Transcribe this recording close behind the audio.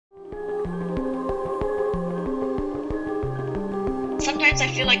sometimes I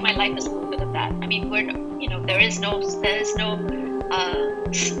feel like my life is a little bit of that. I mean, there is no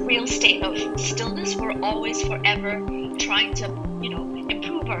real state of stillness. We're always forever trying to,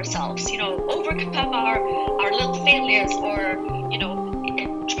 improve ourselves, overcome our little failures, or,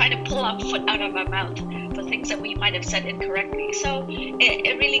 trying to pull our foot out of our mouth for things that we might have said incorrectly. So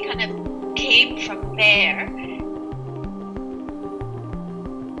it really kind of came from there.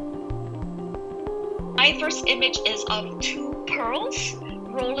 My first image is of two pearls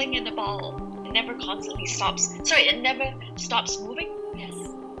rolling in a ball. It never constantly stops. Sorry, it never stops moving. Yes.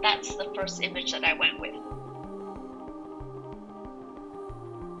 That's the first image that I went with.